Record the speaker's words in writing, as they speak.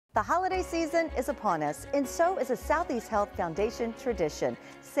The holiday season is upon us, and so is a Southeast Health Foundation tradition,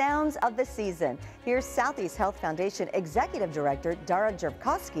 Sounds of the Season. Here's Southeast Health Foundation Executive Director Dara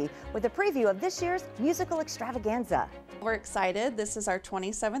Jerkowski with a preview of this year's musical extravaganza. We're excited. This is our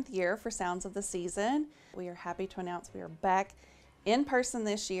 27th year for Sounds of the Season. We are happy to announce we are back in person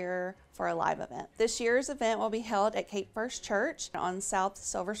this year for a live event. This year's event will be held at Cape First Church on South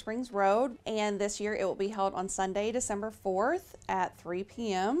Silver Springs Road, and this year it will be held on Sunday, December 4th at 3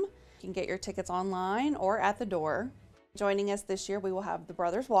 p.m. You can get your tickets online or at the door. Joining us this year, we will have the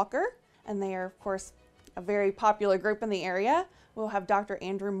Brothers Walker, and they are, of course, a very popular group in the area. We'll have Dr.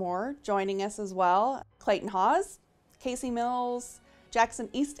 Andrew Moore joining us as well, Clayton Hawes, Casey Mills, Jackson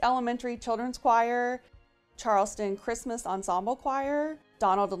East Elementary Children's Choir, Charleston Christmas Ensemble Choir,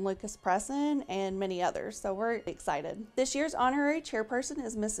 Donald and Lucas Presson, and many others. So we're excited. This year's honorary chairperson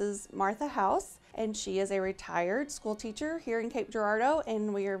is Mrs. Martha House, and she is a retired school teacher here in Cape Girardeau,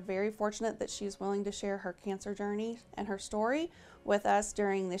 and we are very fortunate that she's willing to share her cancer journey and her story with us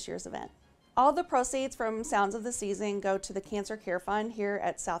during this year's event. All the proceeds from Sounds of the Season go to the Cancer Care Fund here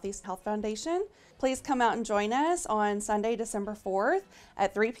at Southeast Health Foundation. Please come out and join us on Sunday, December 4th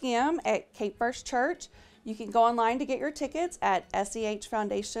at 3 p.m. at Cape First Church. You can go online to get your tickets at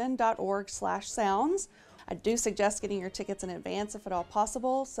sehfoundation.org/sounds. I do suggest getting your tickets in advance if at all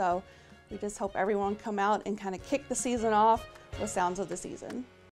possible. So we just hope everyone come out and kind of kick the season off with Sounds of the Season.